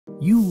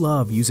You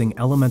love using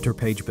Elementor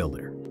Page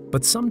Builder,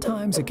 but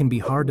sometimes it can be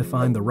hard to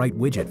find the right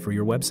widget for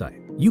your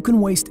website. You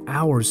can waste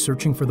hours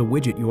searching for the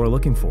widget you are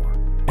looking for.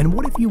 And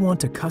what if you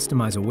want to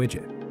customize a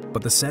widget,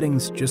 but the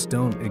settings just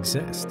don't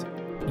exist?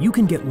 You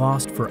can get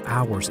lost for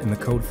hours in the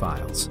code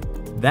files.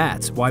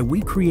 That's why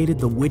we created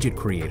the Widget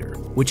Creator,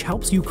 which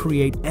helps you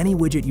create any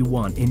widget you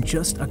want in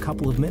just a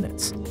couple of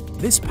minutes.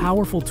 This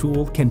powerful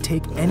tool can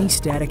take any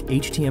static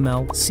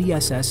HTML,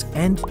 CSS,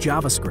 and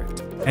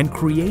JavaScript and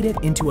create it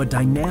into a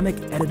dynamic,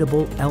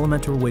 editable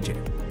Elementor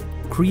widget.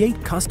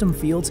 Create custom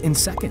fields in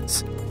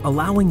seconds,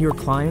 allowing your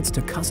clients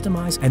to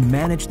customize and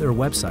manage their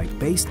website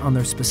based on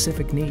their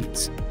specific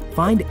needs.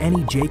 Find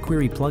any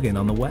jQuery plugin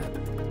on the web,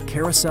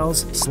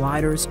 carousels,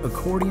 sliders,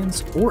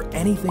 accordions, or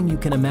anything you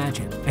can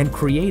imagine, and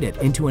create it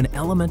into an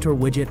Elementor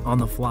widget on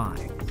the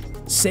fly.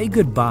 Say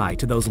goodbye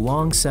to those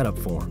long setup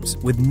forms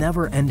with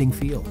never-ending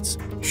fields.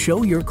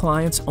 Show your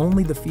clients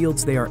only the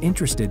fields they are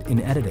interested in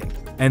editing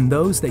and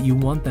those that you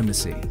want them to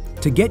see.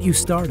 To get you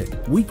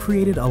started, we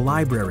created a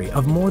library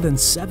of more than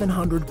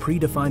 700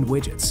 predefined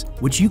widgets,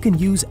 which you can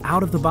use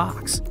out of the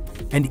box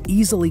and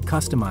easily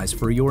customize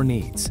for your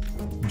needs.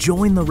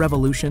 Join the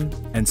revolution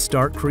and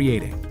start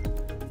creating.